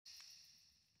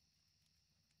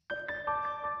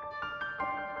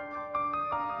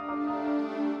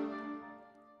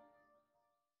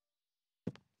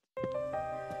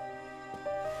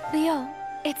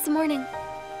It's morning.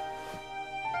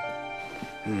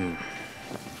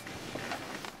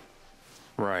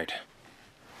 Right.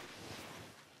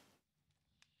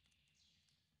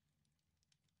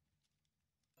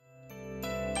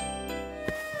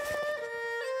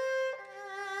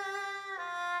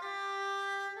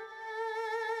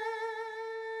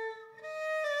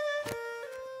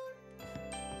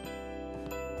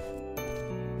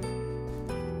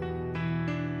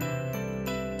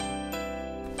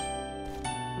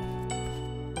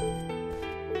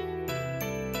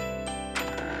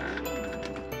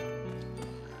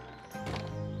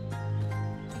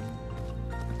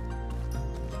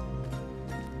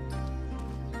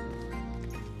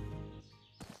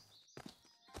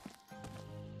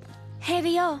 Hey,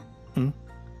 Ryo.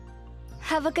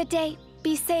 Have a good day.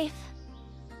 Be safe.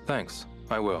 Thanks.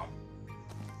 I will.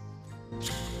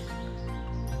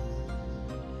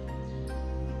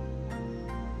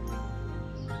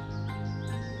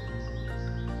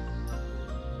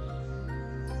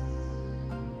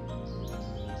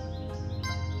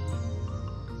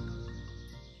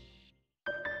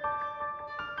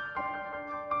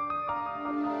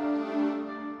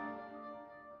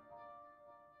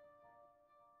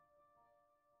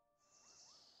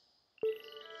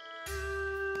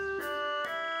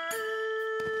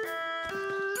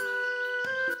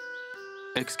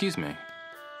 Excuse me.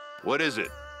 What is it?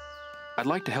 I'd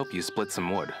like to help you split some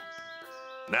wood.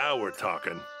 Now we're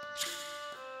talking.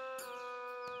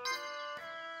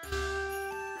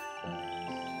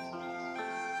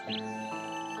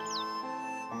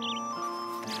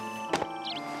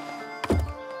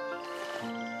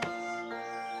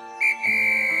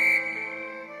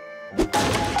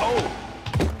 Oh!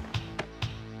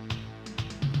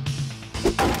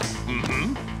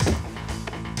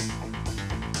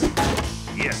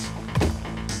 Yes.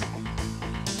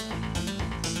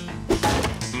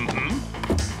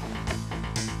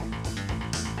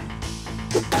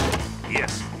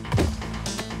 Yes.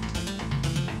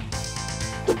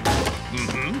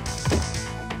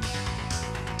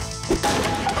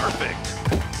 Perfect.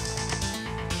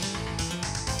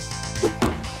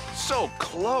 So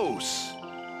close.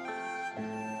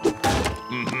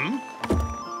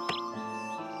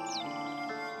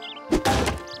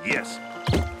 Yes.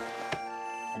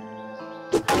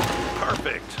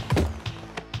 Perfect.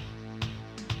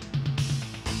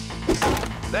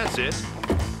 That's it.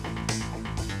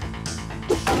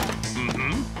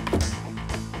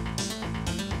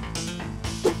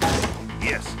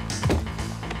 Yes.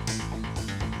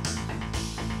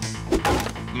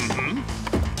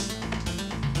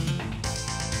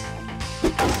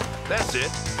 That's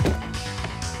it.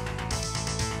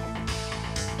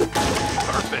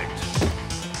 Perfect.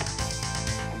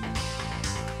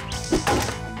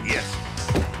 Yes.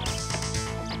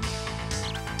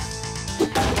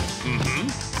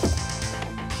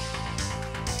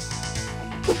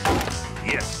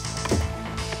 Yes.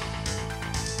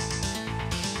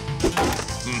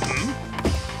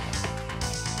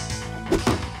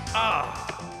 Ah.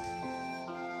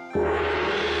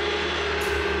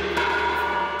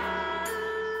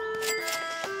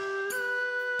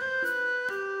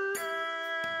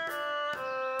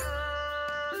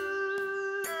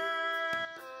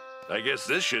 I guess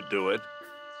this should do it.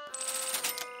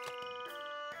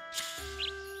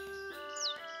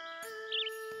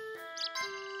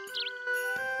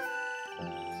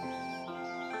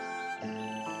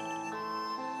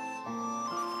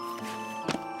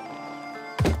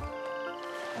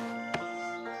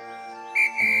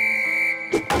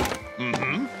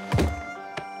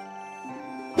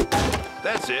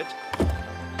 That's it.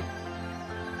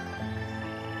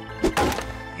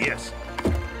 Yes.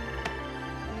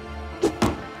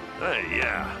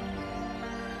 Yeah.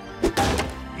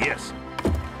 Yes.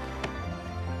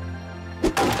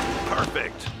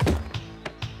 Perfect.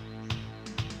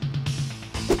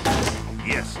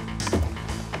 Yes.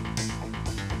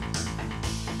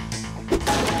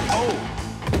 Oh.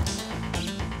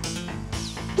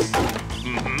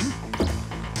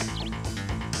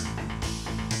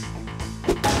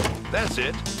 That's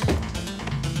it.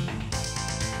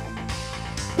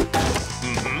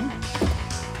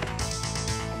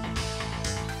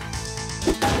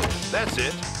 That's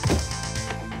it.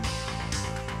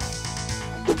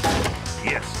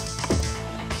 Yes.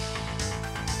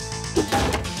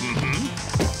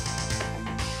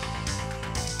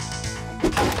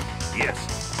 Yes.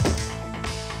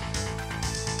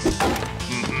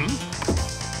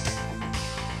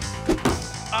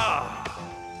 Ah.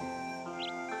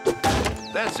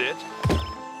 That's it.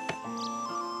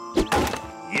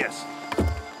 Yes.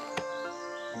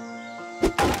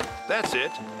 That's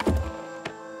it.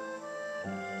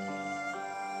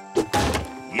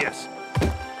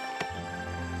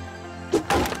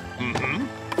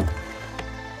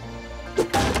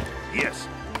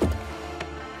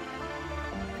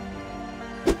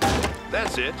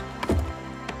 That's it.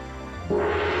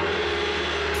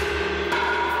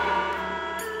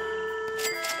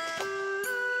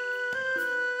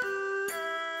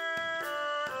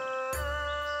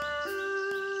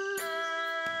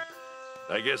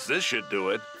 I guess this should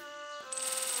do it.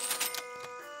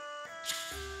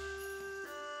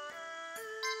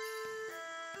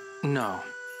 No,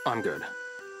 I'm good.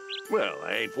 Well,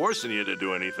 I ain't forcing you to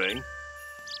do anything.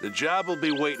 The job will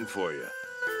be waiting for you.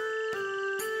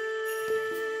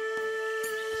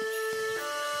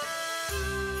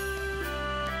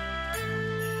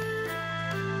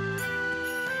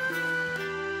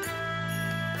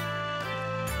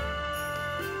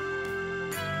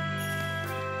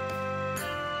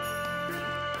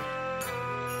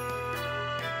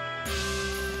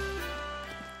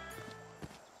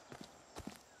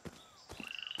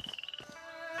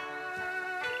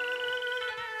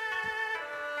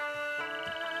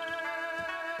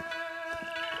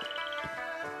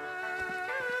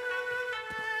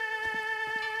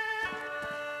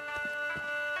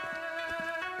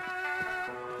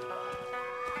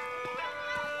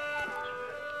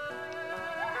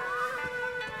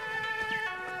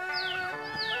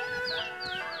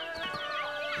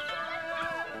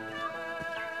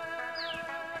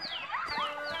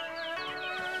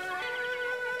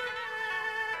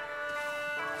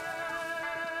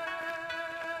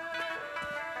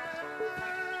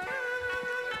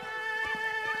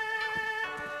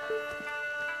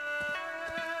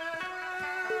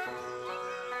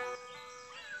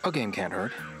 A game can't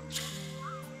hurt.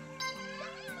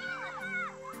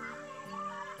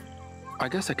 I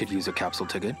guess I could use a capsule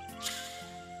ticket.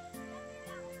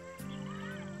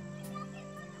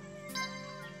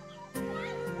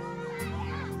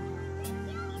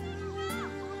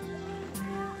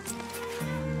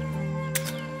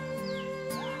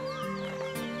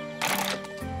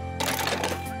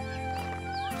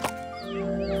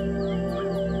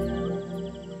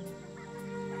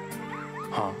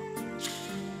 Huh.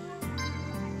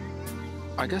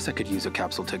 I guess I could use a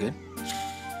capsule ticket.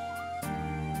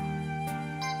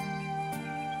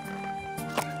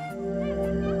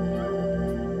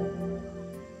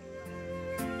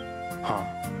 Huh.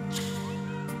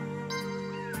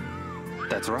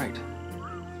 That's right.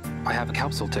 I have a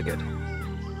capsule ticket.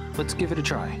 Let's give it a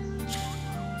try.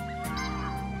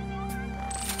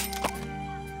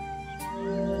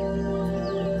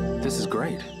 This is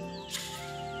great.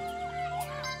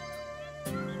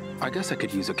 I guess I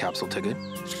could use a capsule ticket.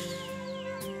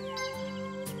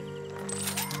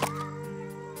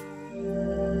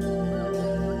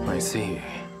 I see.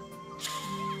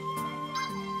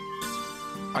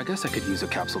 I guess I could use a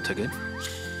capsule ticket.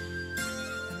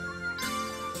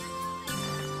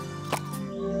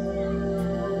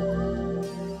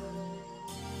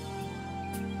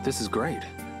 This is great.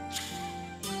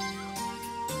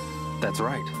 That's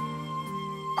right.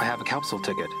 I have a capsule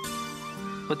ticket.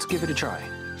 Let's give it a try.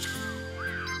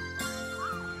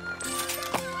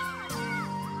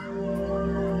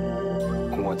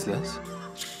 What's this?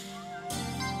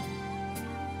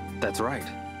 That's right.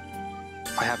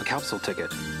 I have a capsule ticket.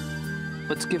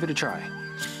 Let's give it a try.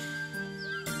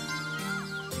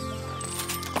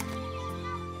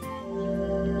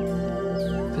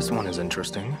 This one is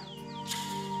interesting.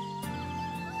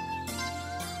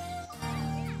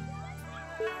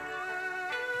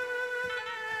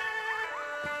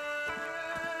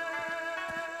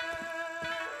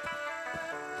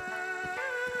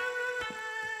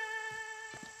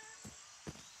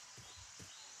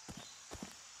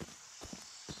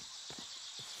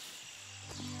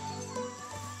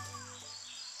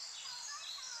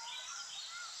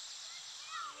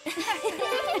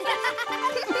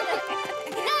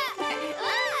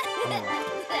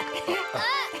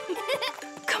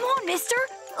 Come on, mister.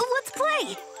 Let's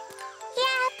play.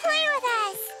 Yeah, play with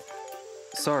us.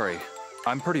 Sorry,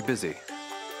 I'm pretty busy.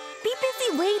 Be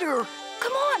busy later.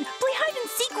 Come on, play hide and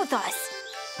seek with us.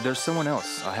 There's someone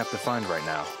else I have to find right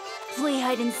now. Play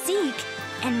hide and seek,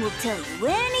 and we'll tell you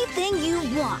anything you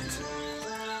want.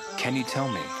 Can you tell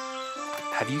me,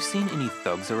 have you seen any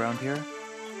thugs around here?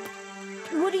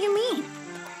 What do you mean?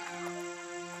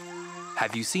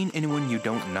 Have you seen anyone you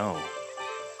don't know?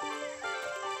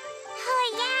 Oh,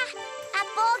 yeah. A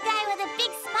bald guy with a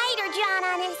big spider drawn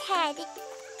on his head.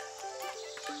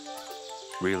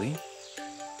 Really?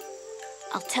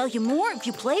 I'll tell you more if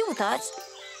you play with us.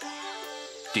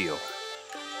 Deal.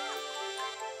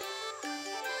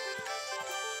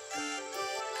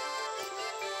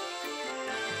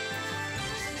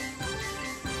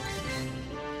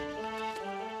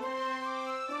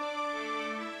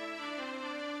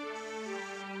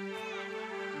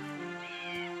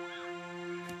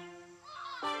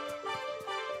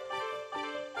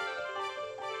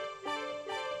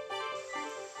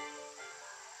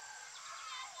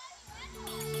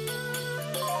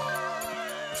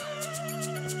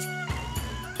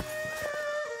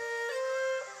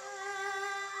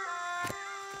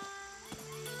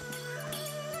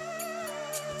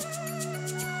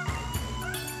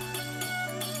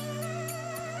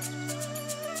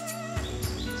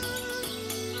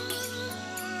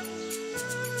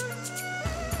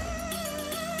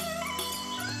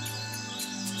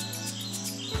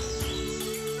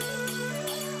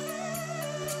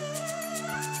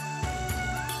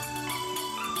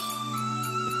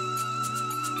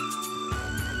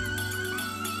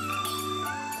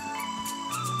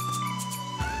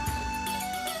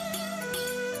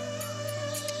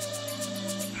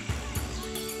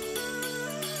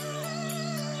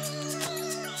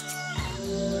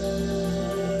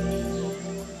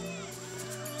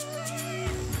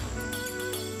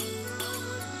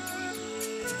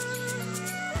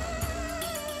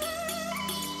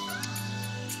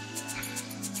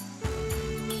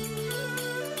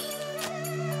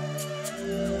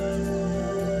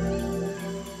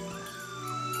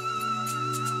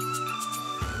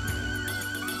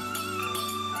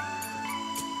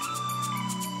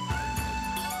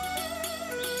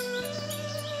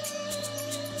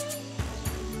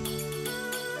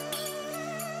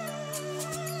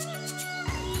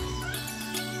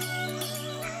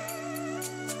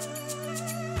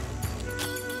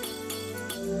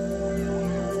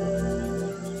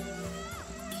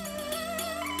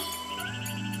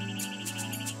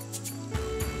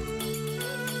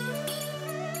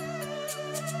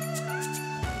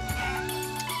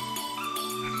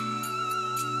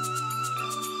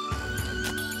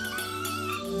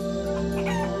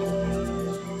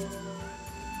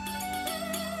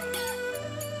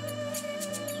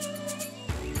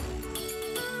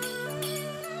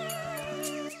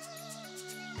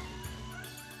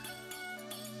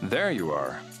 There you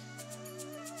are.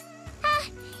 Ah,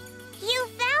 you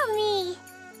found me.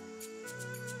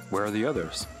 Where are the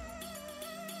others?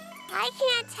 I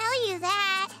can't tell you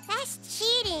that. That's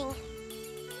cheating.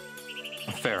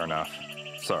 Fair enough.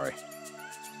 Sorry.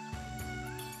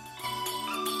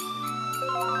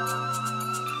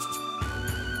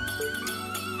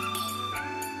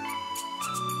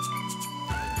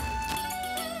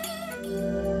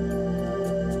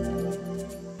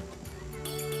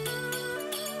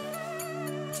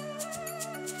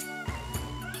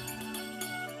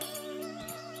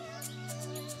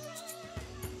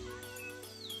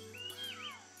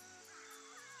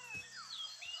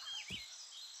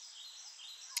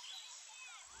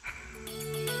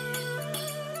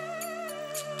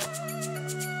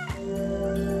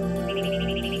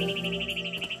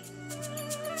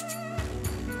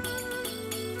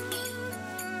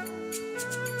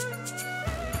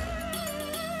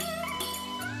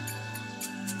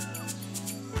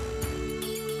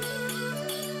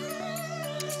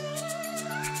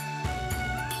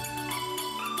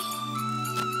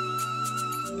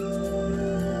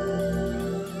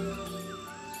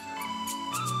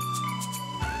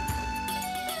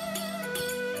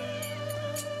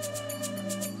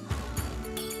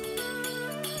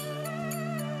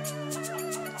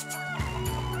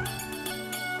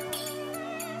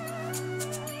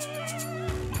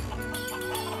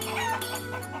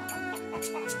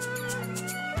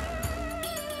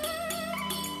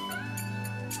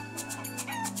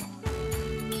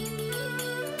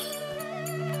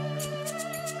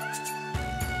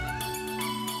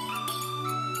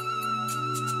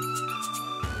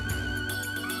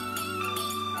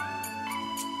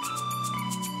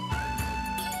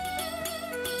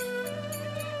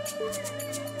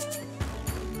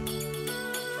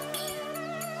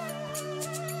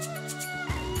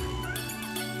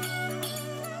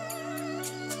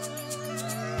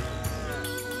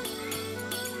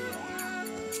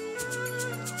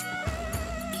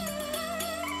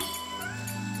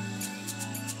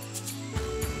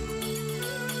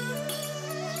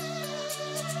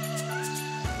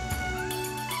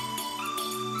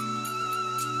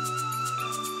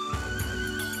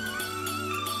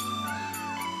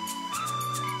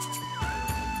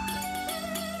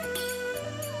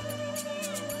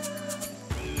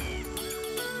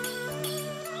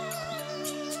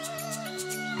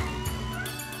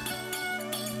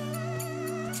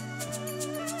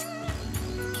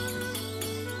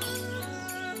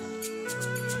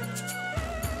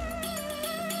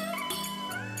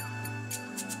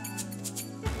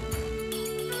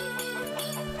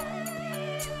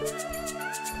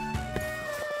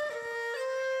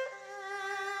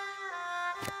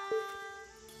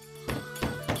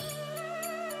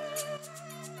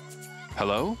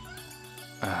 Hello?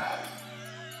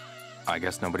 I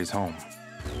guess nobody's home.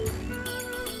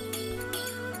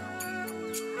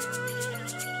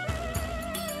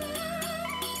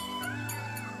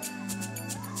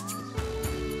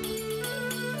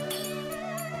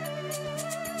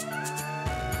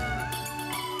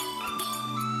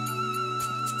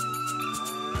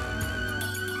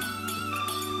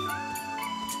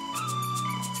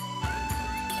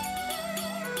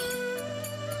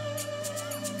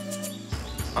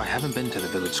 I haven't been to the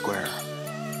village square.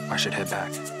 I should head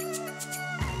back.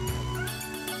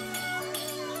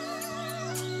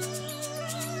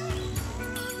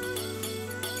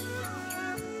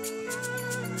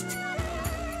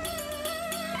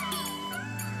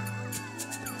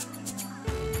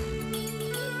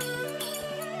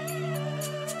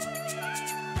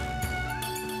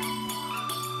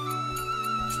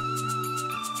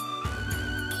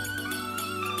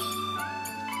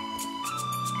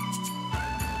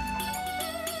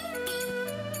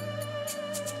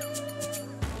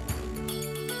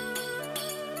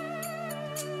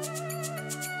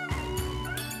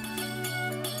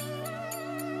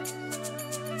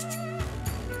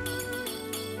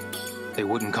 They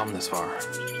wouldn't come this far.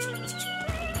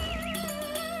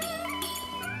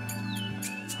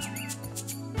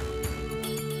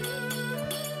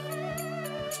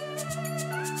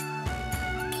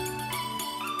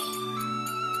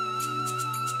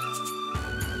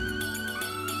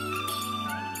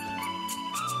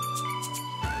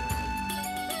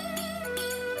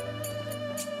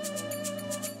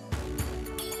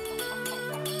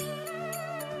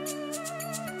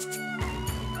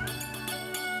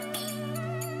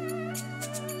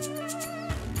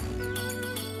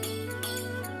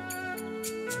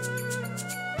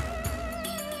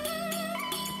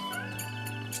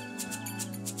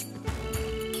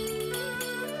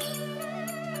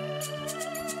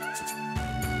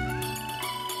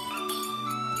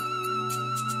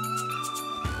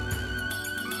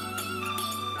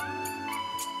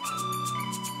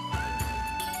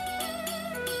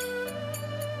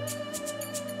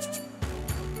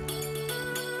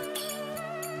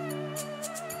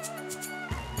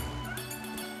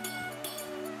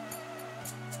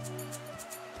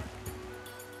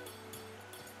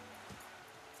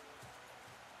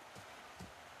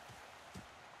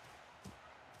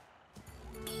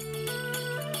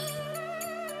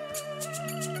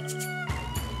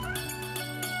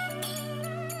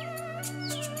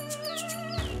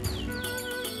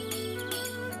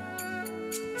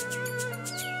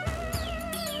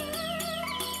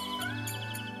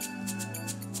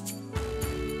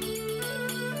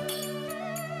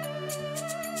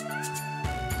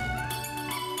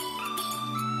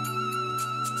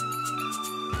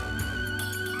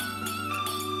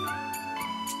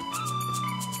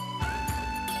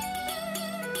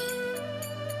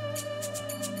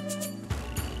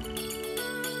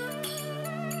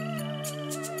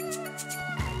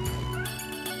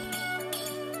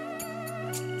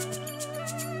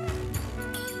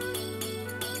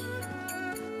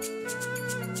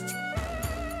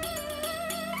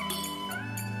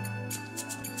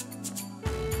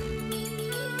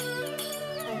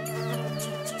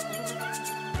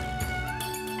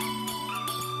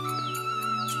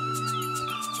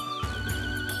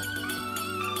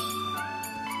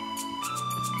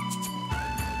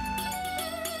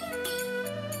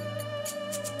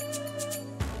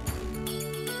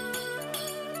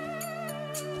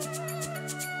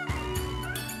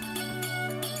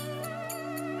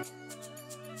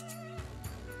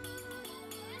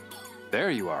 There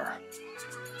you are.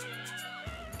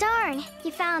 Darn,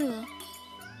 you found me.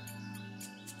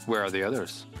 Where are the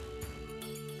others?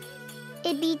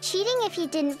 It'd be cheating if you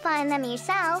didn't find them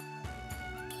yourself.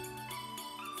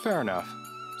 Fair enough.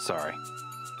 Sorry.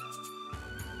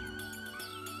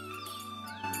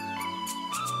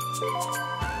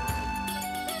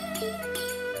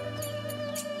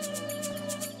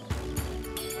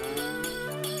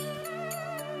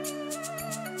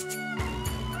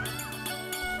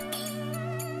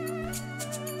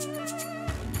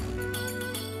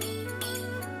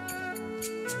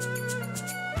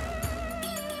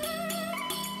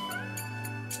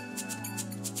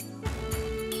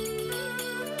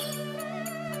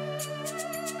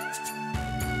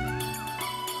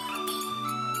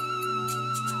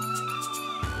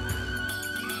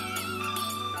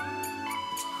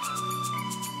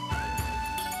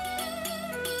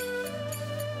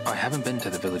 I haven't been to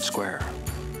the village square.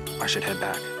 I should head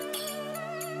back.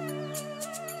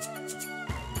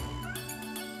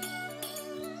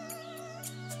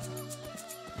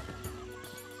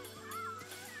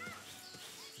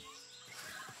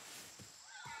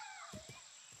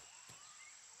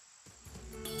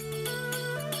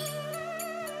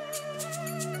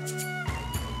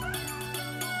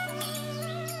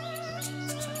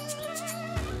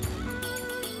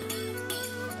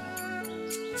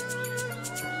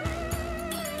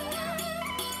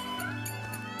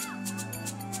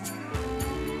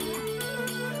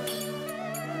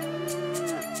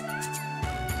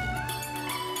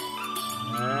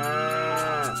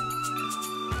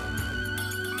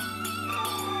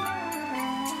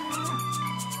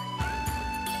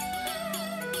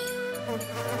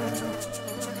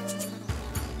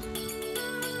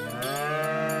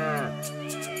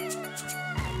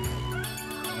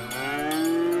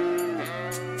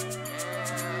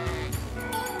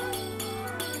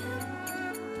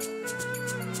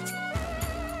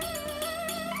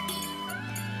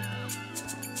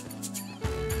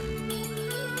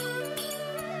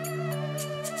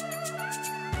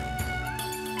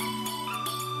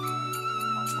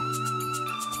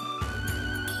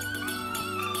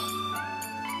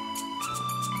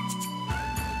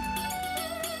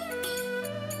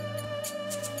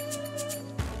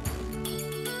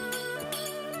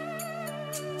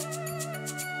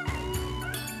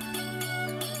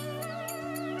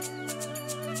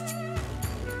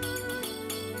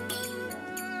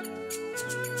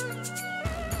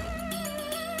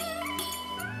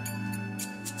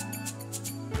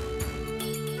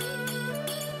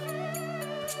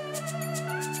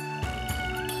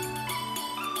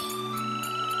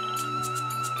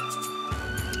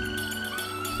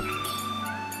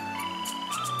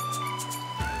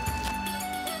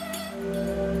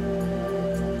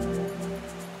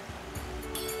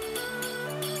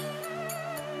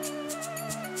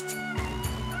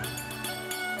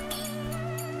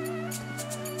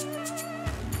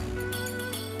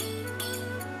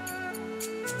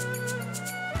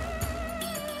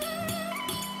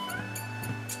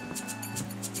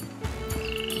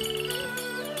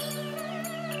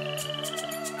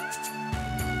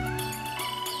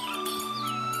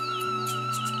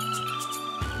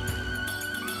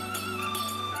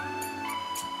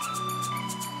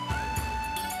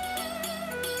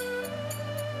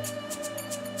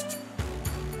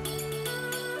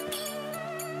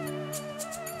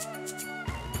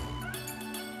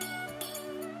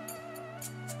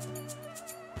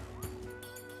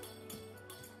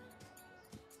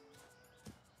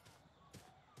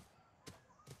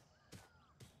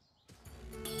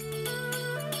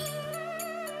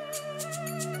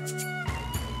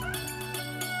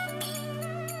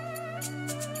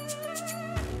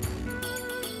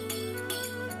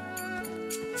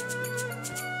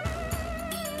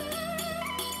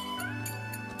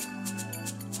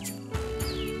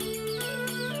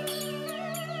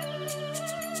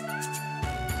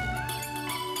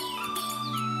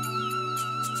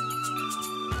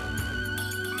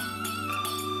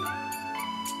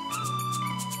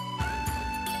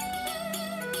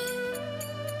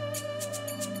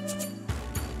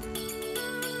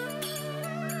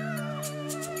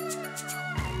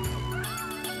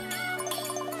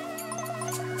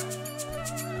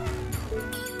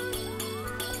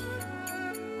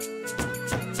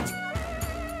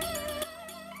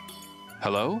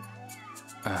 Hello?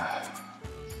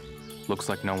 Looks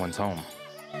like no one's home.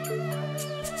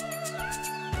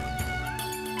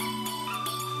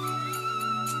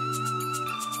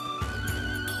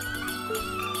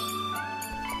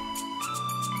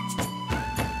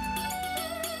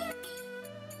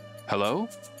 Hello?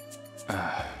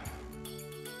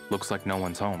 Looks like no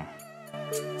one's home.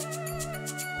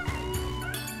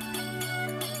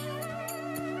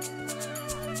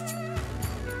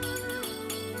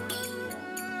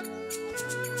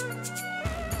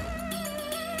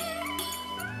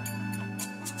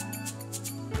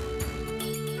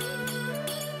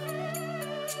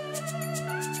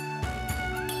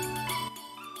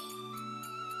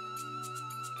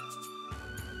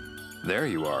 There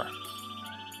you are.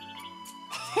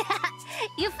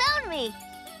 You found me!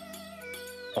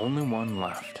 Only one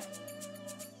left.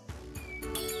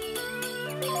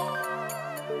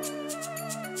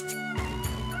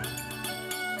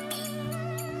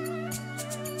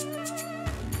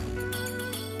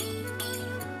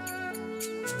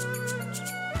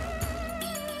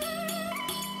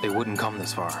 They wouldn't come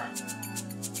this far.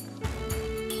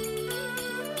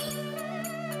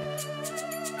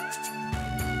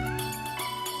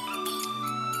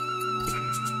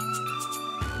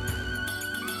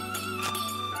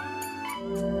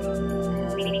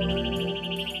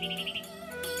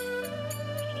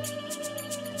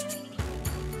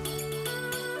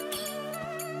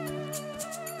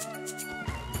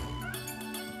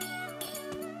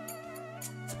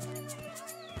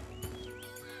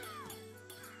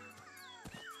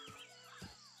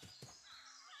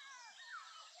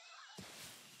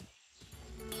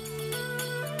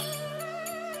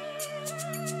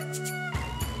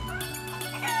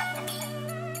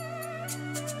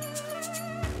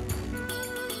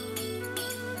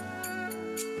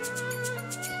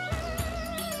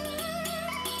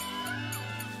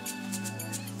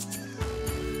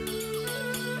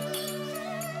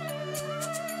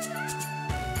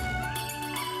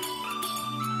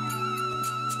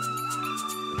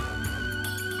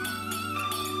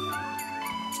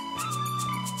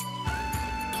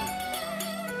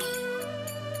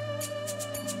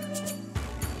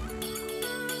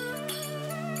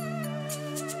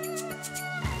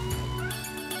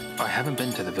 I haven't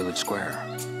been to the village square.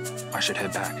 I should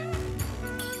head back.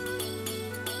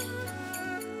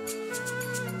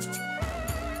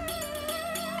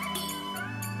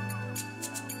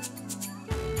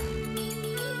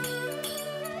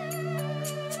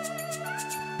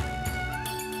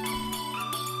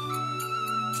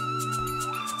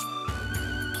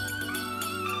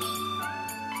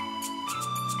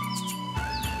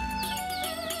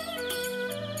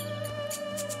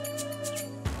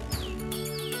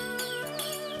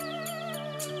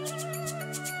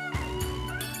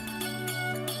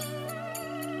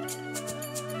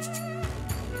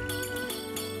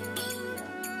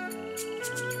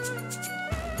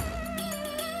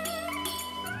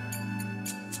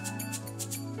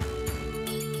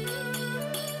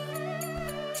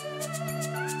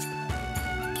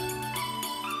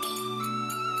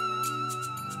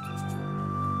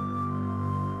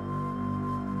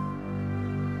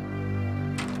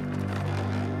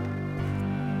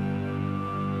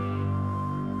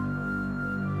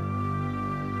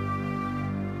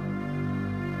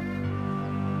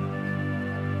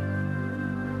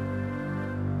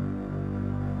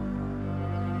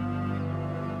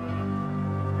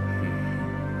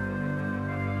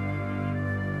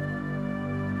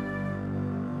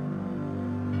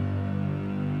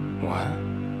 What?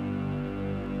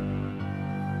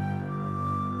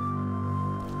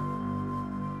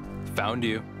 Found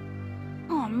you.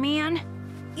 Oh man,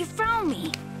 you found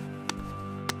me.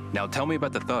 Now tell me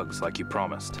about the thugs like you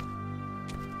promised.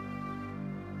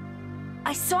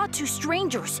 I saw two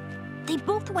strangers. They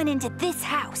both went into this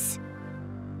house.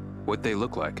 What'd they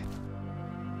look like?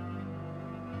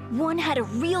 One had a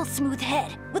real smooth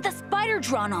head with a spider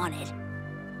drawn on it.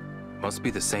 Must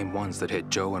be the same ones that hit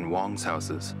Joe and Wong's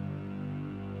houses.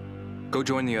 Go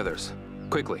join the others,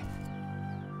 quickly.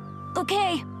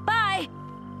 Okay, bye.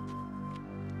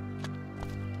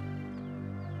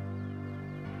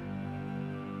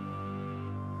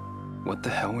 What the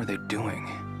hell were they doing?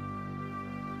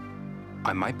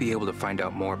 I might be able to find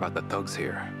out more about the thugs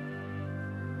here.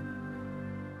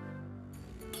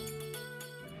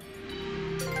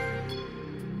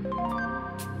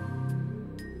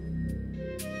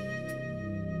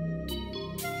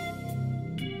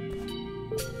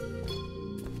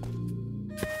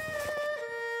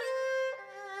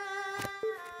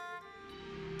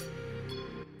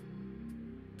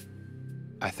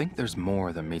 I think there's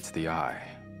more than meets the eye.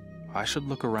 I should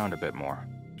look around a bit more.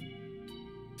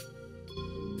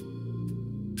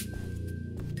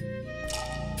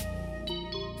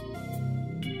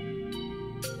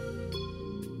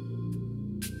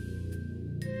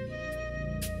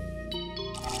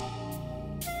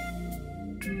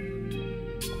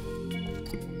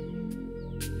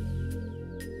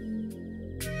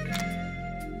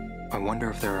 I wonder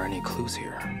if there are any clues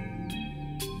here.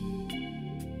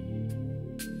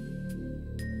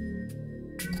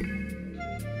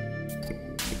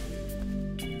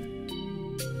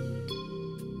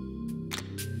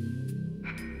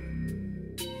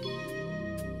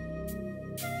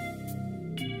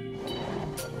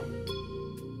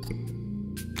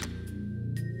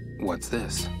 What's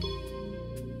this?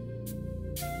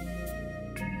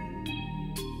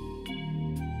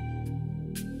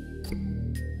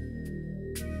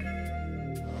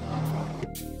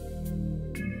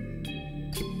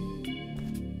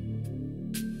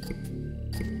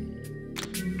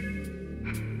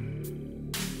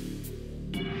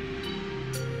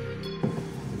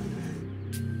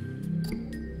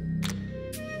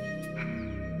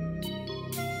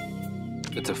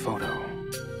 It's a photo.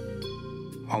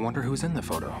 I wonder who's in the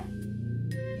photo.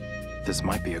 This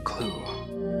might be a clue.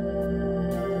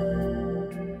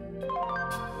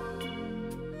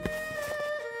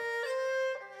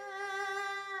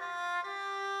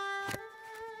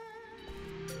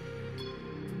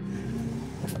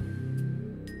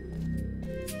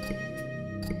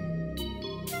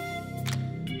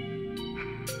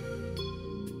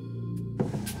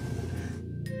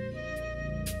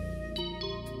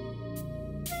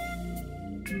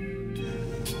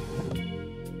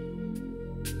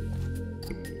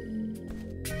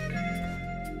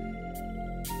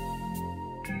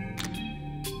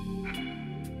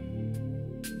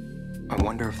 I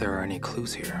wonder if there are any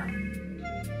clues here.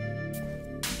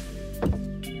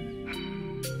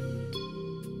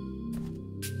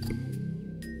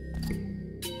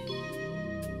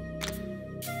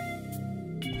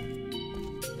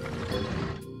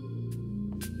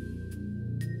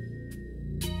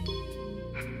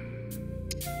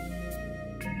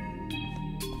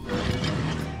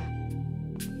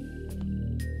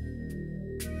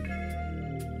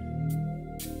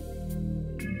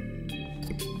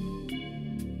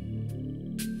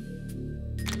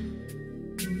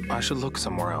 I should look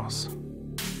somewhere else.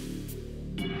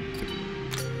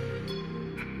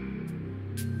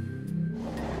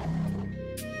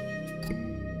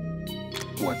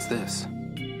 What's this?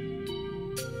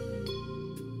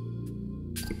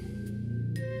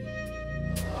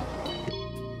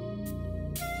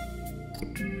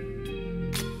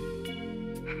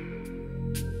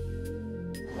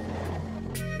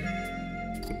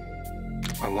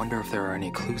 I wonder if there are any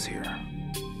clues here.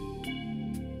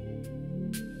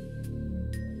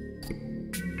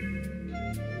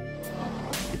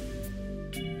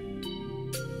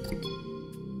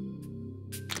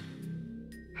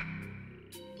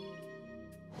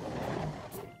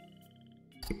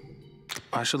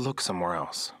 I should look somewhere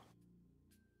else.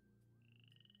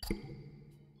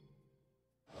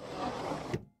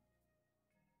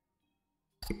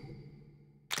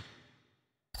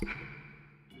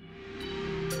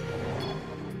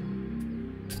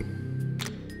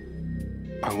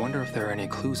 I wonder if there are any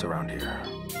clues around here.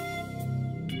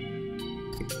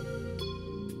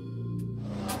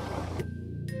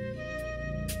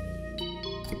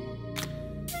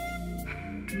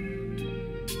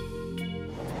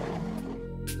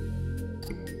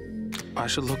 I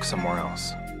should look somewhere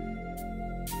else.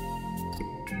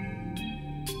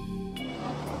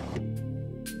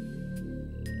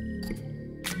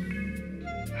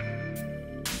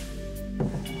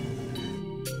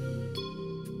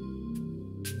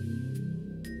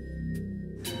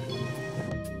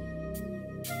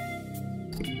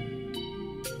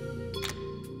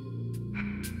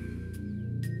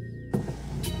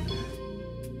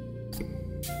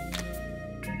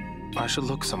 I should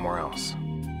look somewhere else.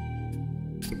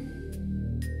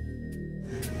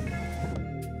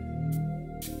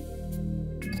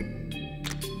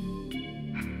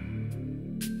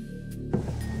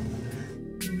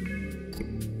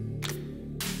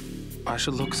 I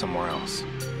should look somewhere else.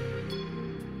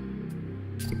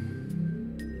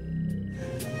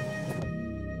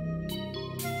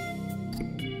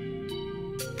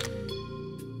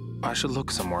 I should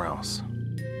look somewhere else.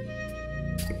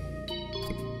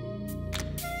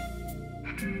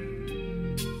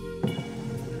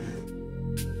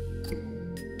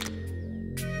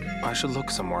 I should look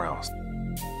somewhere else.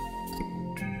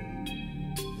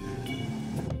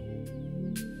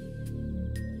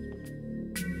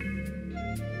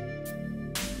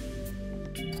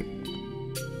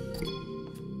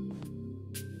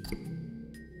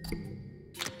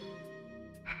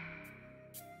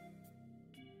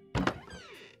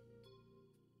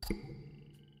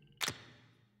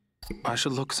 I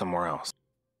should look somewhere else.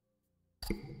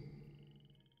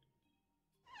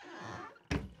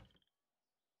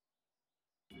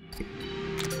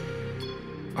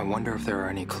 I wonder if there are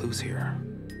any clues here.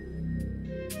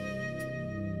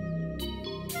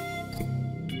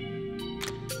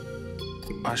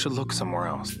 I should look somewhere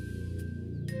else.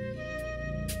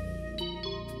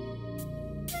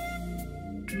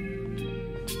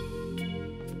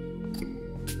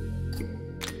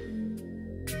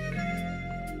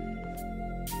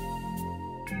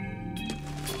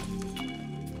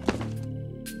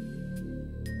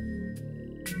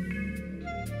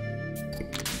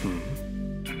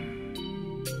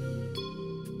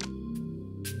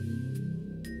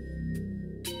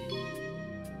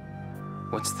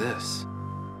 What's this?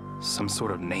 Some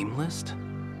sort of name list?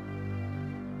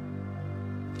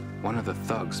 One of the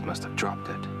thugs must have dropped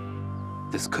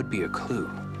it. This could be a clue.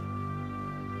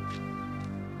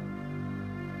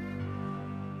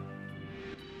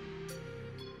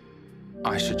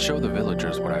 I should show the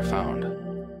villagers what I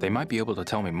found. They might be able to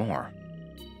tell me more.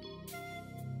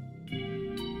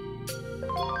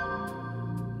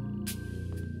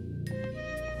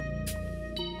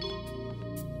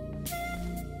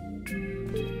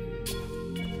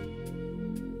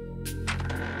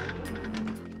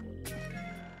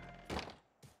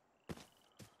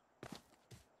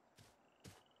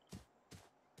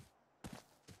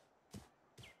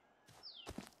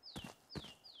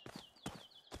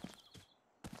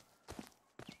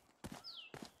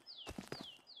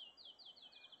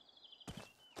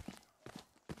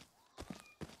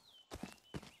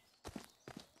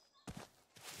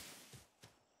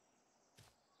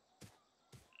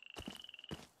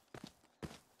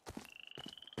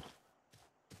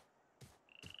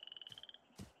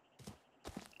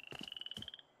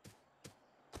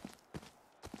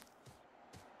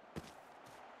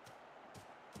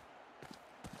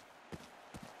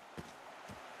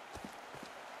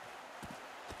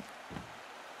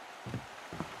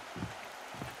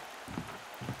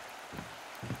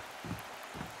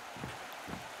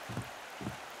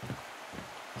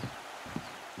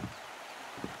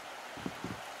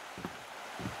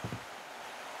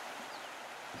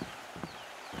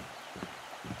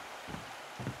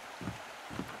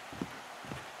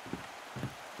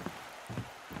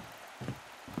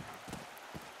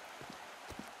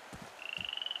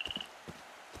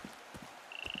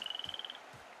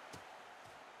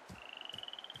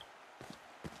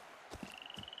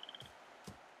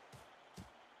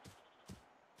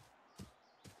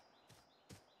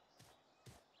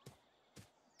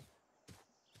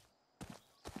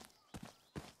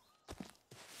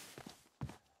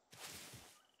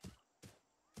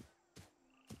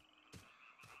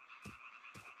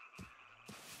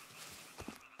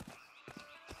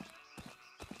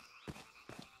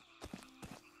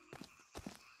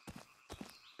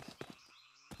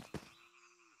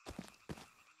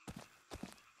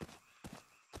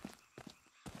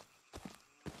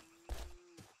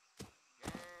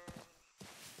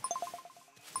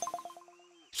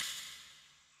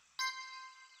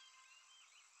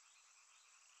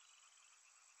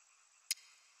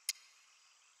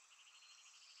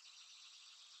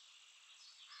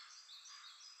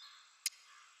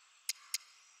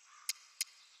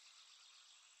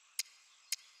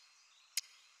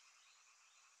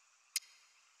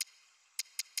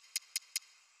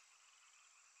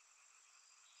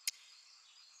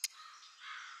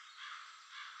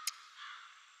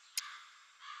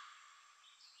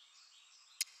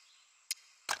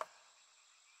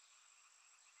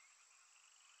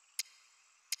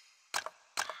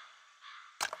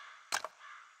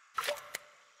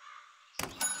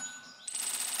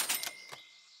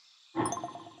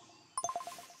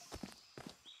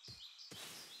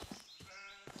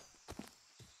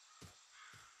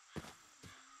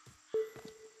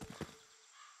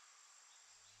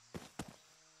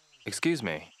 Excuse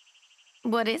me.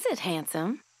 What is it,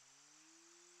 handsome?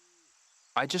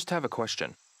 I just have a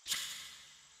question.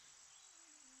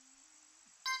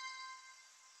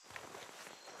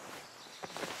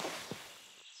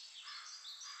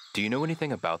 Do you know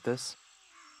anything about this?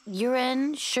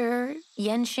 Yuren, Shi,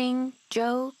 Yenxing,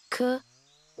 Zhou, Ke.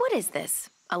 What is this?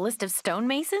 A list of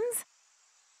stonemasons?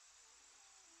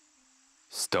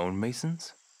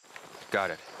 Stonemasons?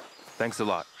 Got it. Thanks a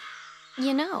lot.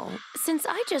 You know, since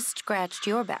I just scratched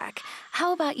your back,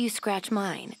 how about you scratch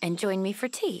mine and join me for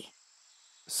tea?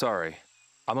 Sorry.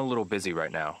 I'm a little busy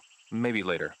right now. Maybe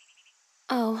later.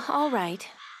 Oh, all right.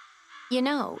 You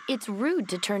know, it's rude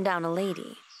to turn down a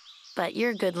lady. But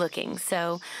you're good looking,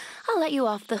 so I'll let you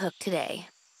off the hook today.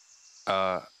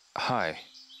 Hi.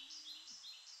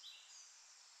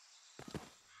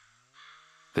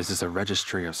 This is a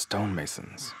registry of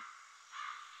stonemasons.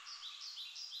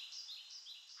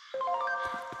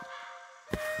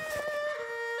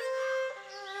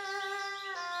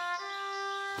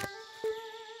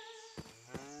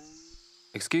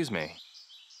 Excuse me.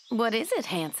 What is it,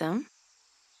 handsome?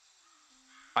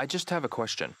 I just have a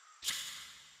question.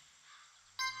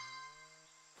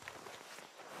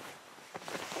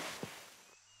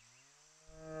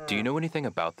 Do you know anything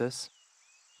about this?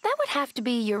 That would have to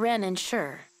be Yuren and Shi.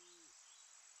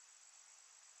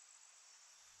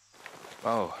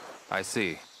 Oh, I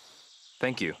see.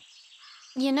 Thank you.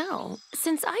 You know,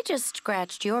 since I just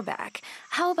scratched your back,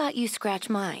 how about you scratch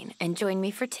mine and join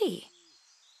me for tea?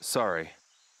 Sorry.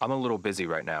 I'm a little busy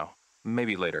right now.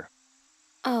 Maybe later.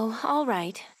 Oh, all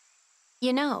right.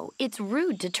 You know, it's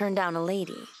rude to turn down a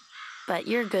lady. But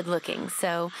you're good looking,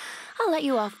 so I'll let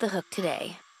you off the hook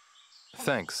today.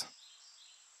 Thanks.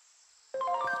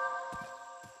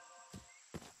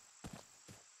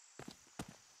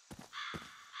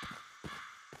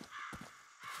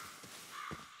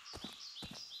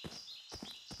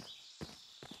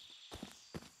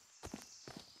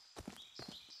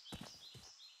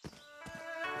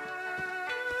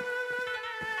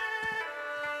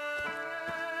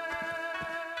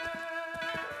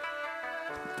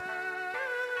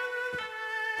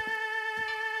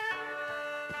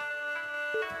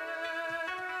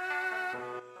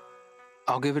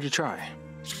 I'll give it a try.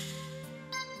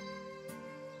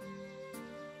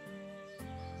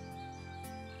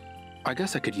 I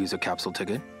guess I could use a capsule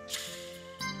ticket.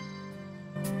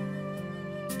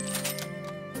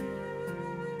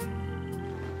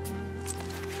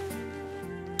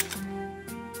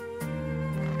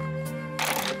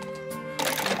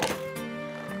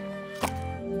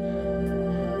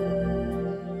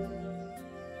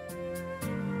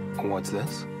 What's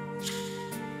this?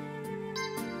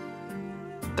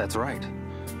 That's right.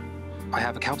 I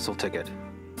have a capsule ticket.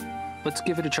 Let's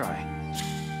give it a try.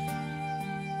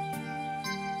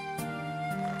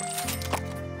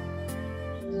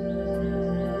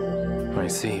 I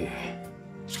see.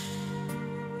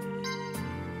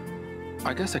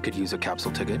 I guess I could use a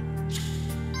capsule ticket.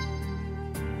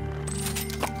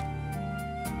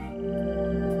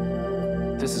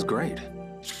 This is great.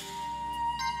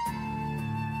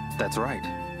 That's right.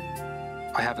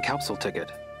 I have a capsule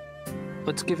ticket.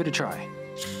 Let's give it a try.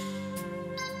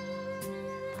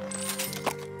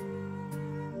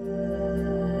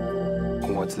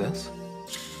 What's this?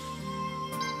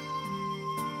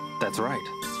 That's right.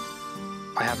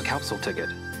 I have a capsule ticket.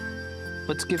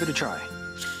 Let's give it a try.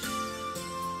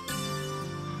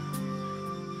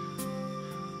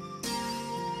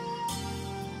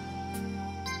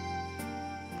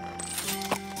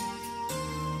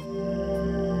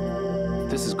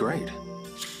 This is great.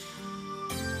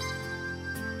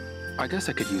 I guess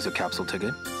I could use a capsule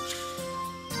ticket.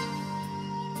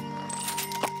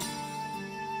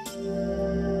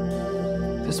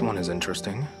 This one is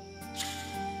interesting.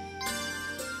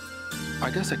 I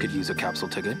guess I could use a capsule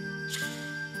ticket.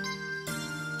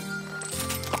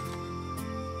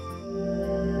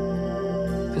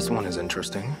 This one is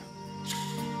interesting.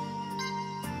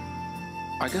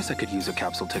 I guess I could use a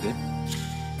capsule ticket.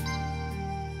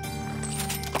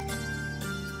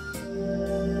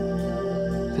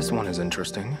 This one is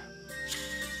interesting.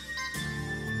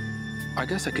 I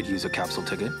guess I could use a capsule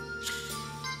ticket.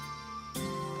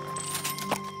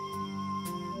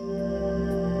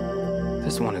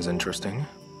 This one is interesting.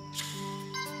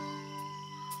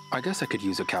 I guess I could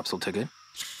use a capsule ticket.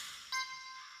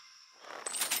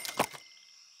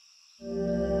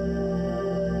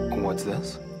 What's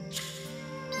this?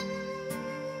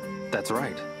 That's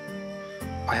right.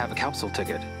 I have a capsule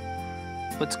ticket.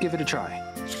 Let's give it a try.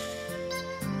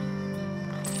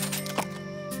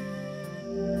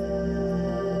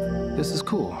 This is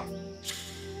cool.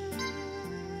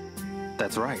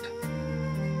 That's right.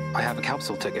 I have a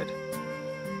capsule ticket.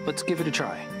 Let's give it a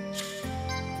try.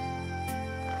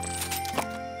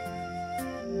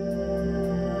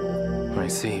 I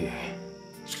see.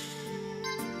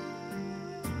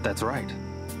 That's right.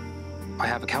 I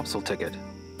have a capsule ticket.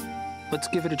 Let's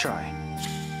give it a try.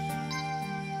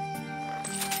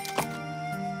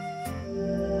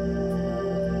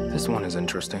 This one is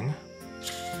interesting.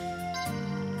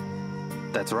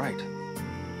 That's right.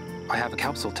 I have a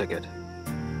capsule ticket.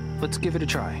 Let's give it a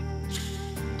try.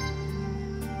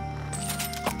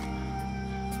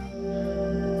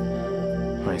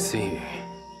 I see.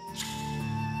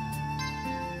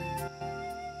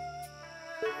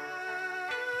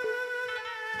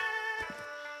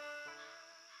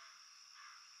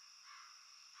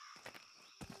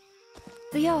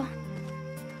 Leo,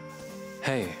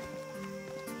 Hey.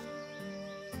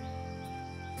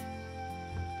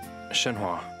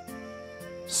 Shenhua.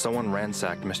 Someone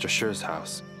ransacked Mr. Shi's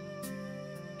house.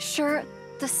 sure,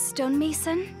 the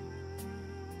stonemason?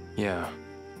 Yeah.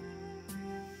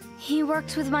 He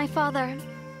worked with my father.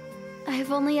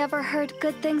 I've only ever heard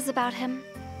good things about him.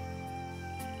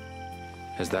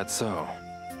 Is that so?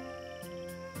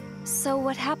 So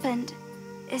what happened?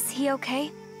 Is he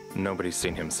okay? Nobody's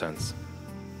seen him since.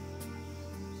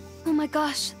 Oh my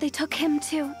gosh, they took him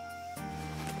too.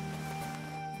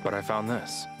 But I found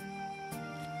this.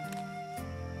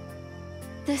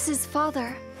 This is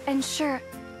father and shirt.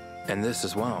 And this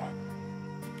as well.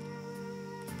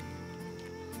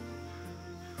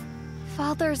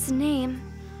 Father's name.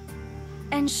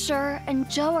 And Shur and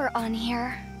Joe are on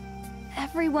here.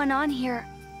 Everyone on here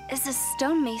is a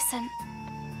stonemason.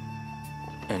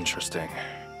 Interesting.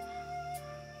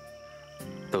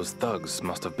 Those thugs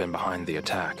must have been behind the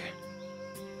attack.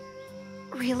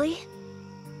 Really?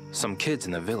 Some kids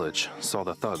in the village saw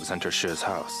the thugs enter Shi's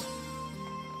house.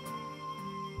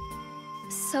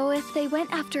 So if they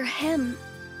went after him,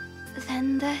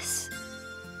 then this...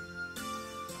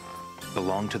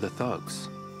 Belonged to the thugs.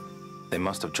 They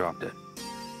must have dropped it.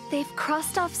 They've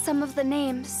crossed off some of the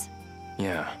names.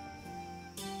 Yeah.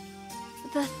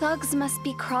 The thugs must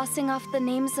be crossing off the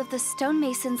names of the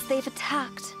stonemasons they've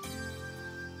attacked.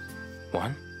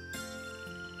 What?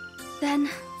 Then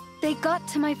they got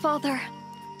to my father.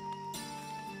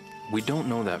 We don't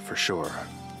know that for sure.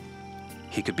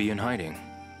 He could be in hiding.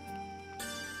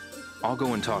 I'll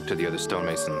go and talk to the other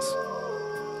stonemasons.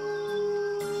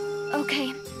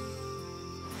 Okay.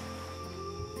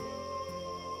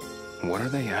 What are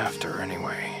they after,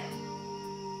 anyway?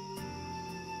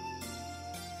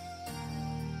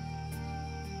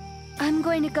 I'm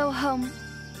going to go home.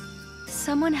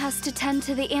 Someone has to tend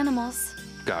to the animals.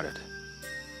 Got it.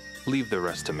 Leave the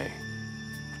rest to me.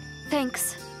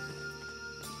 Thanks.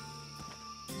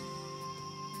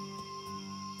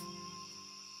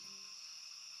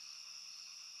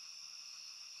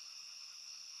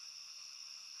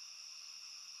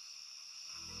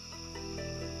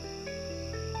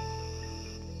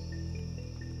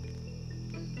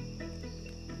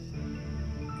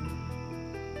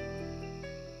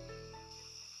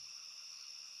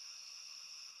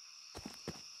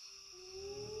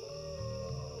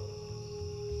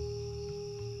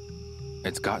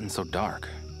 It's gotten so dark.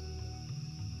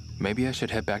 Maybe I should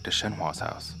head back to Shenhua's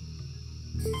house.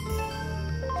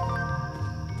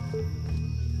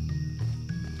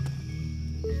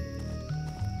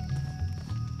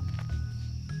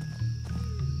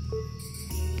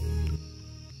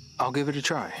 I'll give it a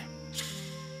try.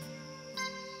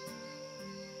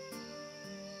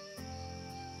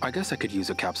 I guess I could use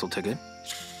a capsule ticket.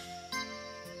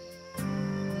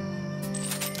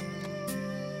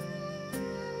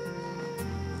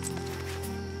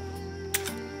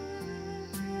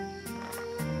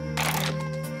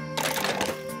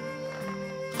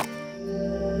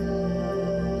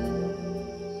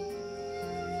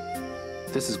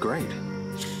 This is great.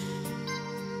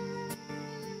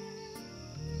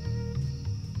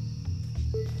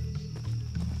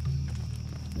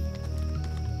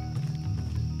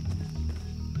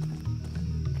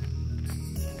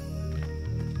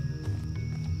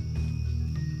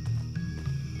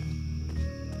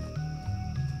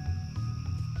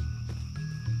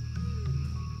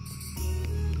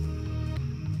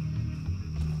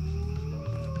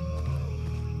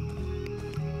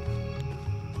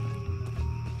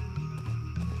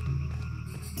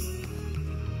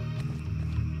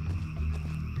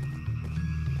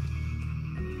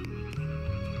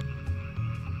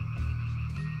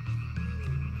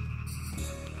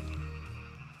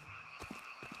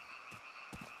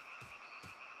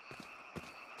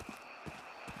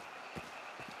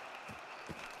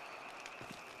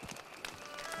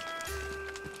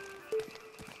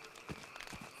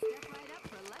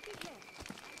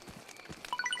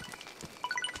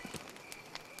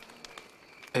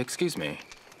 Excuse me.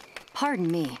 Pardon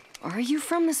me. Are you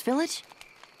from this village?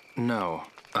 No,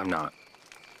 I'm not.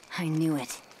 I knew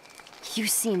it. You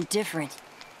seem different.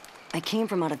 I came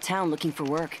from out of town looking for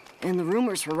work, and the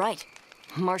rumors were right.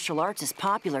 Martial arts is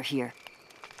popular here.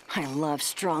 I love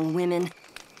strong women.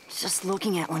 Just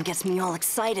looking at one gets me all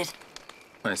excited.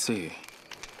 I see.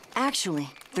 Actually,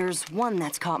 there's one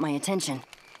that's caught my attention.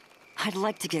 I'd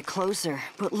like to get closer,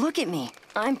 but look at me.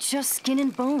 I'm just skin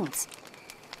and bones.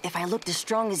 If I looked as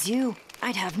strong as you,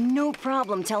 I'd have no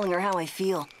problem telling her how I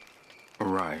feel.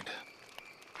 Right.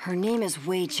 Her name is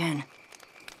Wei Chen.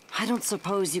 I don't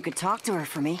suppose you could talk to her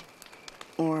for me?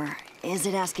 Or is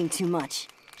it asking too much?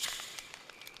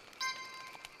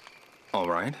 All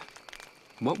right.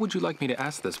 What would you like me to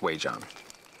ask this Wei Chen?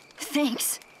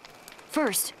 Thanks.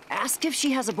 First, ask if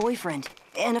she has a boyfriend.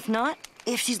 And if not,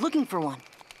 if she's looking for one.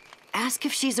 Ask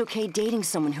if she's okay dating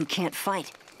someone who can't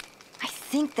fight. I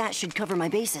think that should cover my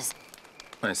bases.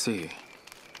 I see.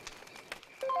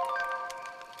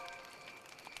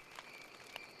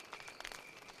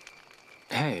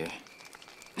 Hey.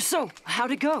 So,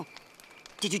 how'd it go?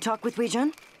 Did you talk with Wei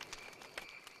Jun?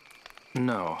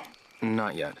 No,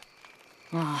 not yet.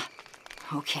 Ah,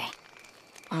 okay.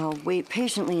 I'll wait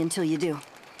patiently until you do.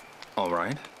 All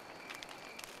right.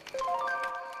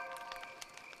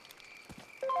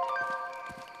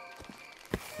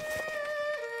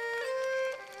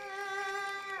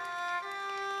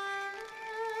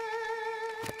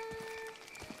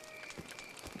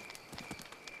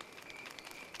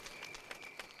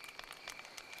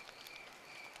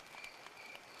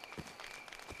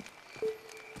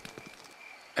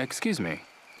 Excuse me.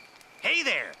 Hey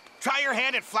there! Try your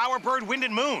hand at Flowerbird, Wind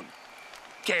and Moon.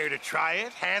 Care to try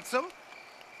it, handsome?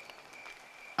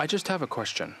 I just have a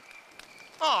question.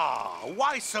 Aw,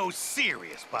 why so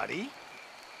serious, buddy?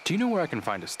 Do you know where I can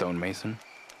find a stonemason?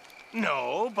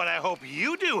 No, but I hope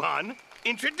you do, hun.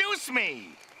 Introduce me!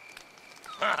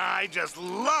 I just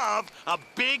love a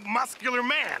big, muscular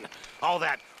man. All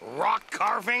that rock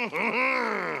carving.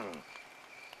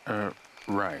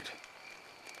 Right.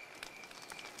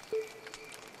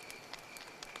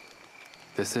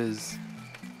 This is...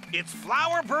 It's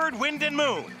Flower, Bird, Wind, and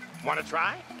Moon. Want to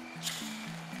try?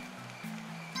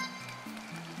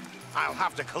 I'll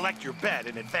have to collect your bed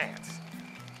in advance.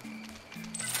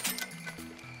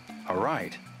 All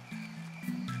right.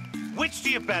 Which do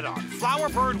you bet on? Flower,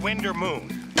 Bird, Wind, or Moon?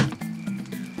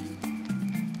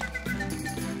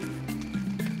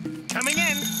 Coming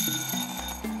in.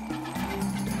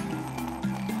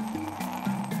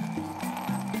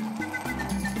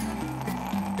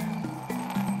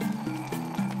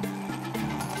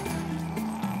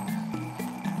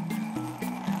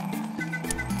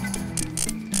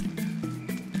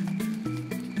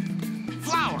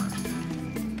 Flower.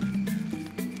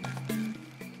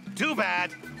 Too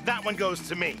bad. That one goes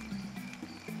to me.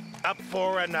 Up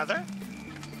for another?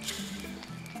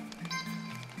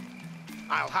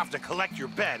 I'll have to collect your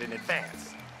bed in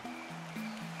advance.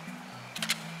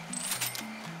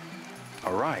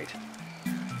 All right.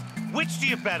 Which do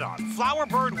you bet on? Flower,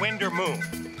 Bird, Wind, or Moon?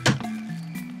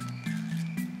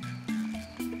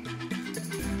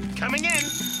 Coming in.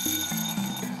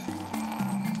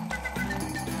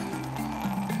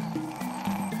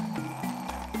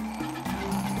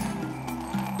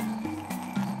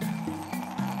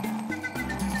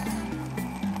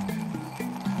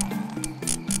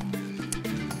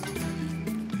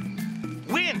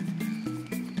 Wind.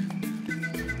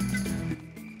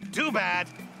 Too bad.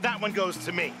 That one goes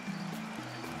to me.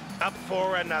 Up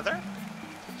for another?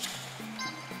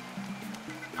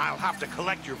 I'll have to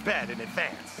collect your bed in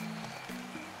advance.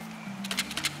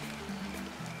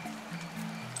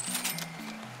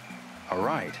 All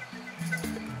right.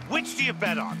 Which do you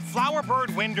bet on? Flower,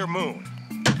 Bird, Wind, or Moon?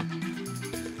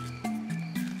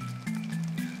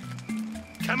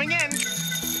 Coming in.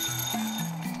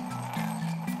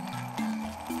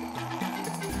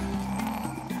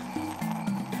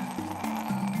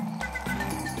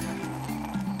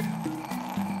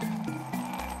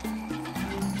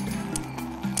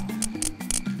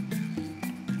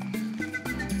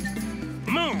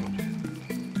 Moon.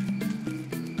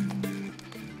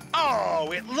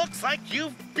 Oh, it looks like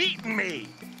you've beaten me.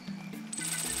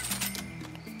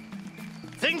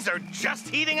 Things are just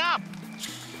heating up.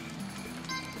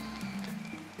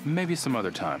 Maybe some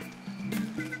other time.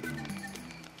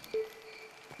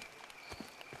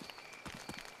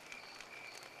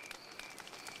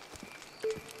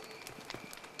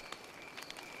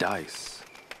 Dice.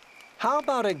 How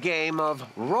about a game of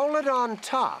roll it on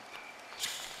top?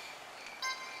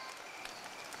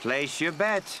 Place your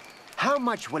bet. How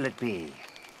much will it be?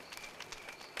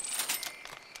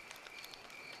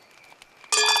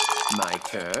 My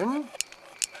turn.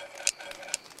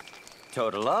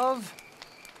 Total of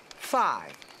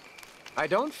 5. I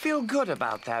don't feel good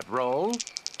about that roll.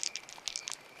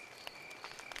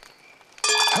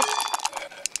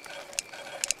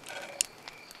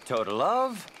 Total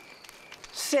of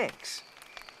 6.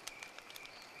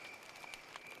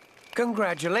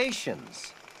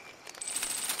 Congratulations.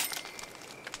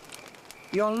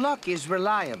 Your luck is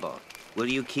reliable. Will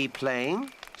you keep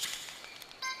playing?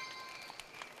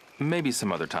 Maybe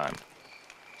some other time.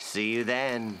 See you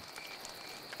then.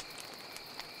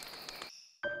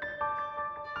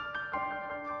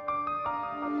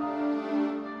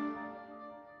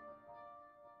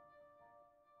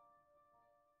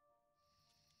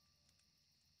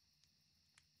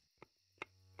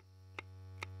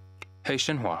 Hey,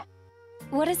 Shenhua.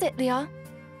 What is it, Liao?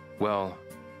 Well,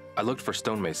 I looked for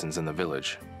stonemasons in the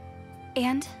village.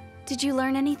 And? Did you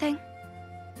learn anything?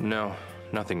 No,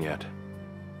 nothing yet.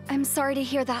 I'm sorry to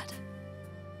hear that.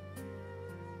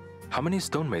 How many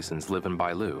stonemasons live in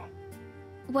Bailu?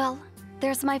 Well,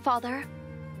 there's my father,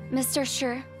 Mr.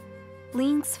 Shi,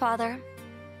 Ling's father.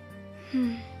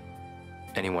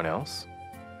 Anyone else?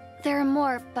 There are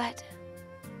more, but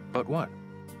But what?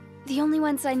 the only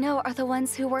ones I know are the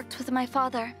ones who worked with my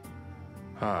father.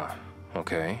 Ah,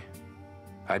 okay.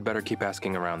 I'd better keep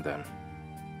asking around then.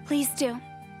 Please do.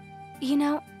 You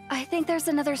know, I think there's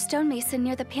another stonemason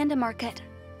near the Panda Market.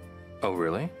 Oh,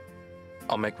 really?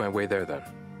 I'll make my way there then.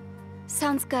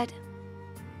 Sounds good.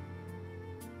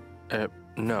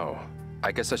 No.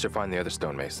 I guess I should find the other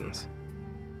stonemasons.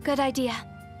 Good idea.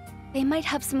 They might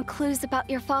have some clues about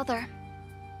your father.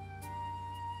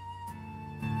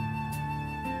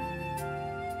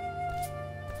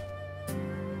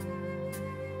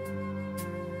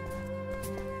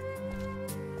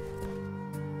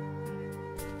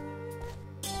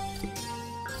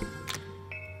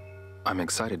 I'm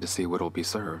excited to see what'll be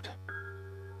served.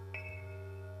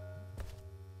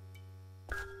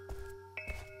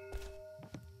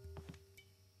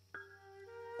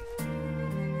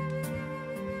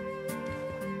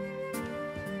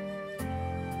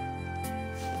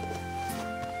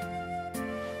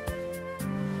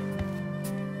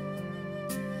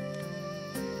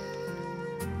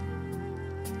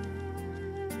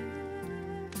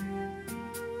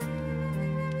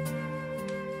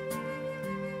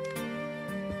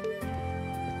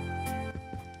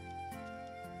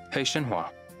 Hey, Shenhua.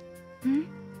 Hmm?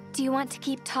 Do you want to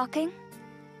keep talking?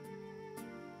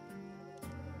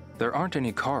 There aren't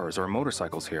any cars or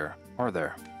motorcycles here, are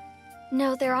there?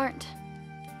 No, there aren't.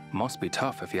 Must be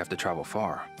tough if you have to travel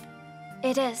far.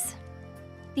 It is.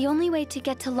 The only way to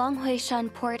get to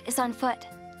Longhuishan Port is on foot.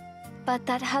 But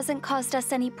that hasn't caused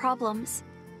us any problems.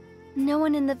 No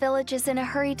one in the village is in a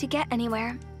hurry to get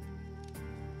anywhere.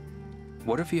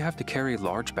 What if you have to carry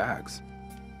large bags?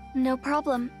 No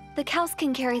problem. The cows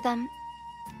can carry them.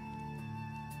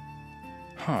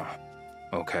 Huh.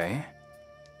 Okay.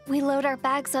 We load our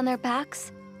bags on their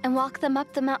backs and walk them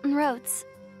up the mountain roads.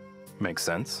 Makes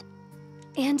sense.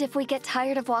 And if we get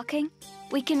tired of walking,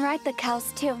 we can ride the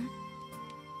cows too.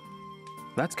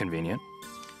 That's convenient.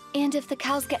 And if the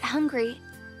cows get hungry,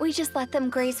 we just let them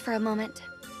graze for a moment.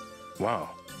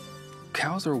 Wow.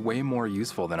 Cows are way more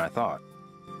useful than I thought.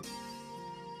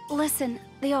 Listen,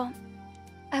 Leo,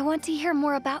 I want to hear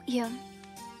more about you.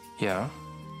 Yeah?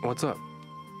 What's up?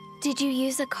 Did you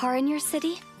use a car in your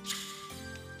city?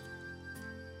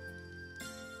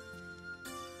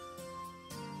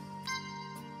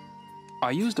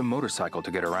 I used a motorcycle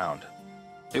to get around.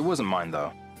 It wasn't mine,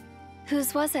 though.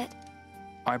 Whose was it?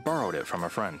 I borrowed it from a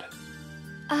friend.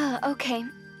 Ah, okay.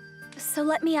 So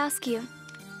let me ask you.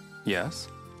 Yes?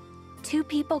 2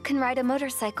 people can ride a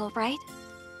motorcycle, right?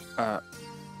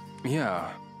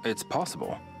 Yeah, it's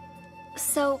possible.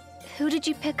 So, who did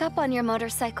you pick up on your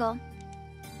motorcycle?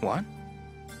 What?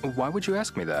 Why would you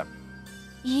ask me that?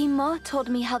 Yi Mo told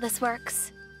me how this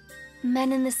works.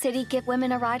 Men in the city give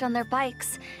women a ride on their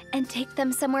bikes and take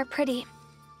them somewhere pretty.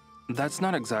 That's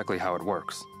not exactly how it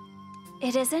works.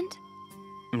 It isn't?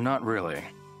 Not really.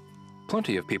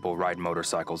 Plenty of people ride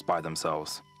motorcycles by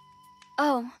themselves.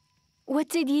 Oh, what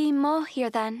did Yi Mo hear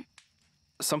then?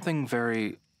 Something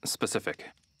very specific.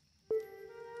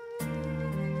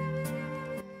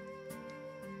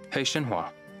 Hey,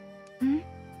 Shenhua. Hmm?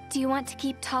 Do you want to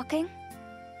keep talking?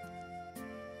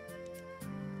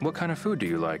 What kind of food do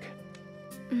you like?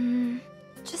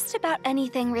 Just about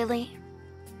anything, really.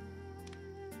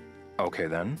 Okay,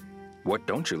 then. What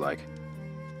don't you like?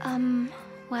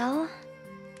 Well,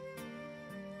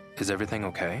 Is everything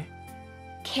okay?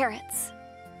 carrots.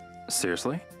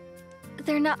 Seriously?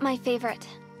 They're not my favorite.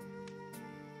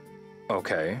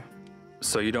 Okay.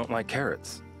 So you don't like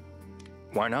carrots?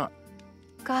 Why not?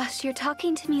 Gosh, you're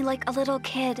talking to me like a little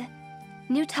kid.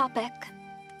 New topic.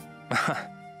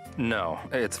 No,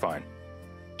 it's fine.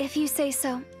 If you say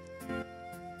so.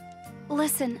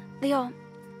 Listen, Leo,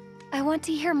 I want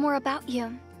to hear more about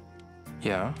you.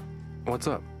 Yeah? What's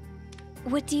up?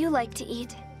 What do you like to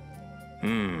eat?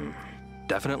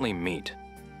 Definitely meat.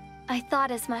 I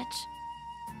thought as much.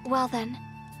 Well then,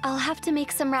 I'll have to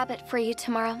make some rabbit for you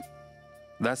tomorrow.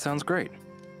 That sounds great.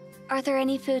 Are there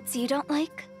any foods you don't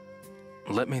like?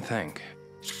 Let me think.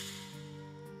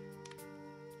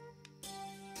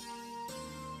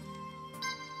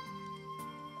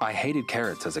 I hated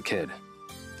carrots as a kid.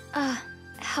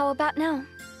 How about now?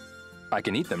 I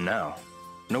can eat them now.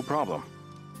 No problem.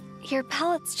 Your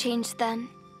palate's changed then.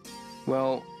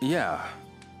 Well, yeah.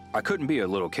 I couldn't be a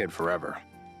little kid forever.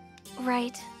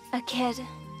 Right, a kid.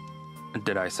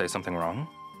 Did I say something wrong?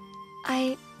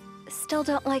 I still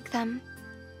don't like them.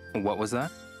 What was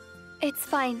that? It's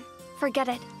fine. Forget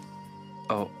it.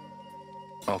 Oh,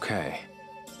 okay.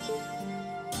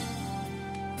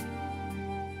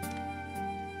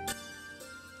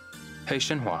 Hey,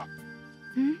 Shenhua.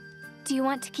 Do you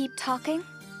want to keep talking?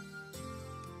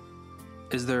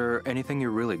 Is there anything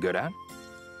you're really good at?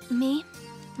 Me?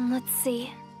 Let's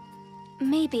see.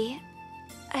 Maybe.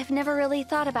 I've never really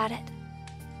thought about it.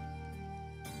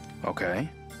 Okay.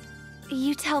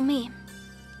 You tell me.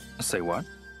 Say what?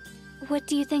 What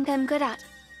do you think I'm good at?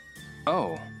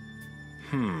 Oh.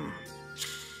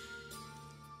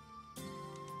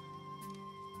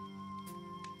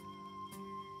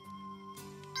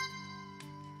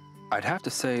 I'd have to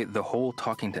say the whole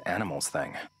talking to animals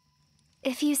thing.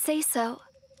 If you say so,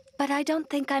 but I don't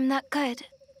think I'm that good.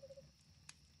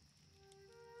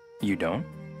 You don't?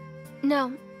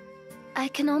 No. I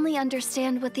can only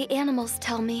understand what the animals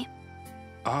tell me.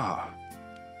 Ah.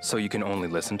 So you can only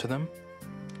listen to them?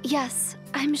 Yes,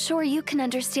 I'm sure you can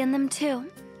understand them too.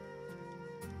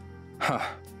 Huh.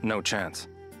 No chance.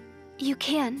 You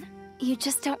can. You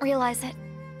just don't realize it.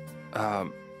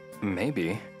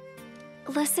 Maybe.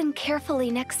 Listen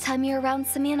carefully next time you're around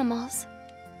some animals.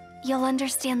 You'll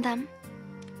understand them.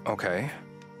 Okay.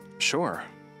 Sure.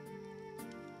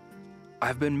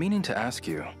 I've been meaning to ask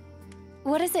you,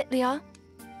 What is it, Leo?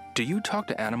 do you talk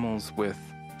to animals with...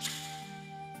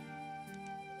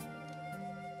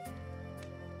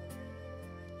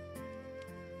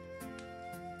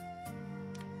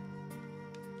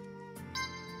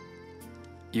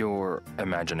 Your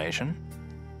imagination?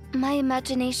 My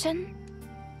imagination?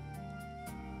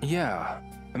 Yeah,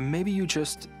 maybe you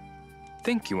just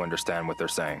think you understand what they're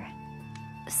saying.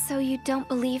 So you don't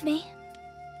believe me?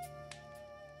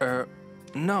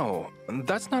 No,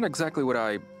 that's not exactly what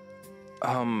I...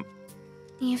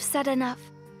 You've said enough.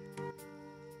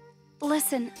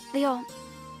 Listen, Leo,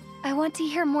 I want to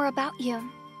hear more about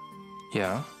you.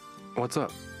 Yeah? What's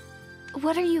up?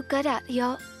 What are you good at,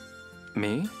 Leo?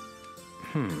 Me?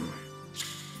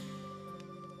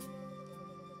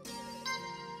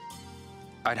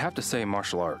 I'd have to say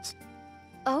martial arts.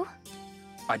 Oh?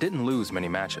 I didn't lose many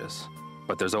matches,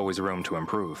 but there's always room to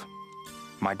improve.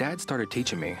 My dad started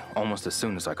teaching me almost as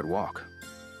soon as I could walk.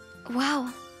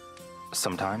 Wow.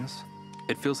 Sometimes,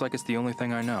 it feels like it's the only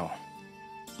thing I know.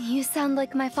 You sound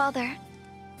like my father.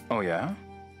 Oh yeah?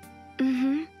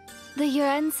 Mm-hmm. The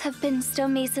Yurens have been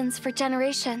stonemasons for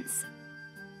generations.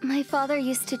 My father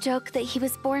used to joke that he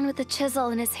was born with a chisel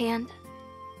in his hand.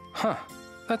 Huh,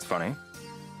 that's funny.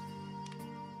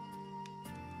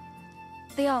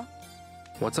 Leo,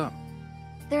 What's up?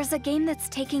 there's a game that's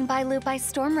taking Bailu by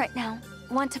storm right now.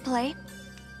 Want to play?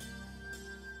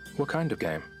 What kind of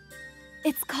game?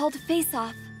 It's called Face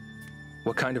Off.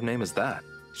 What kind of name is that?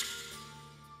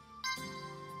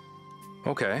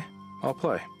 Okay, I'll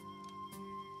play.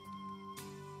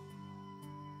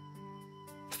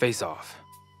 Face Off.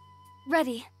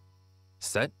 Ready.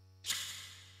 Set.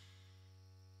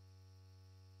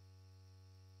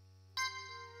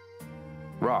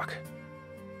 Rock.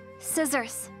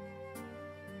 Scissors.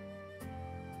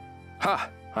 Ha!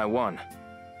 I won.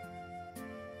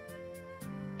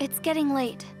 It's getting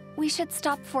late. We should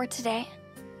stop for today.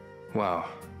 Wow.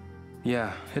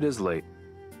 Yeah, it is late.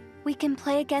 We can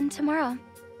play again tomorrow.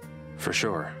 For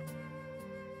sure.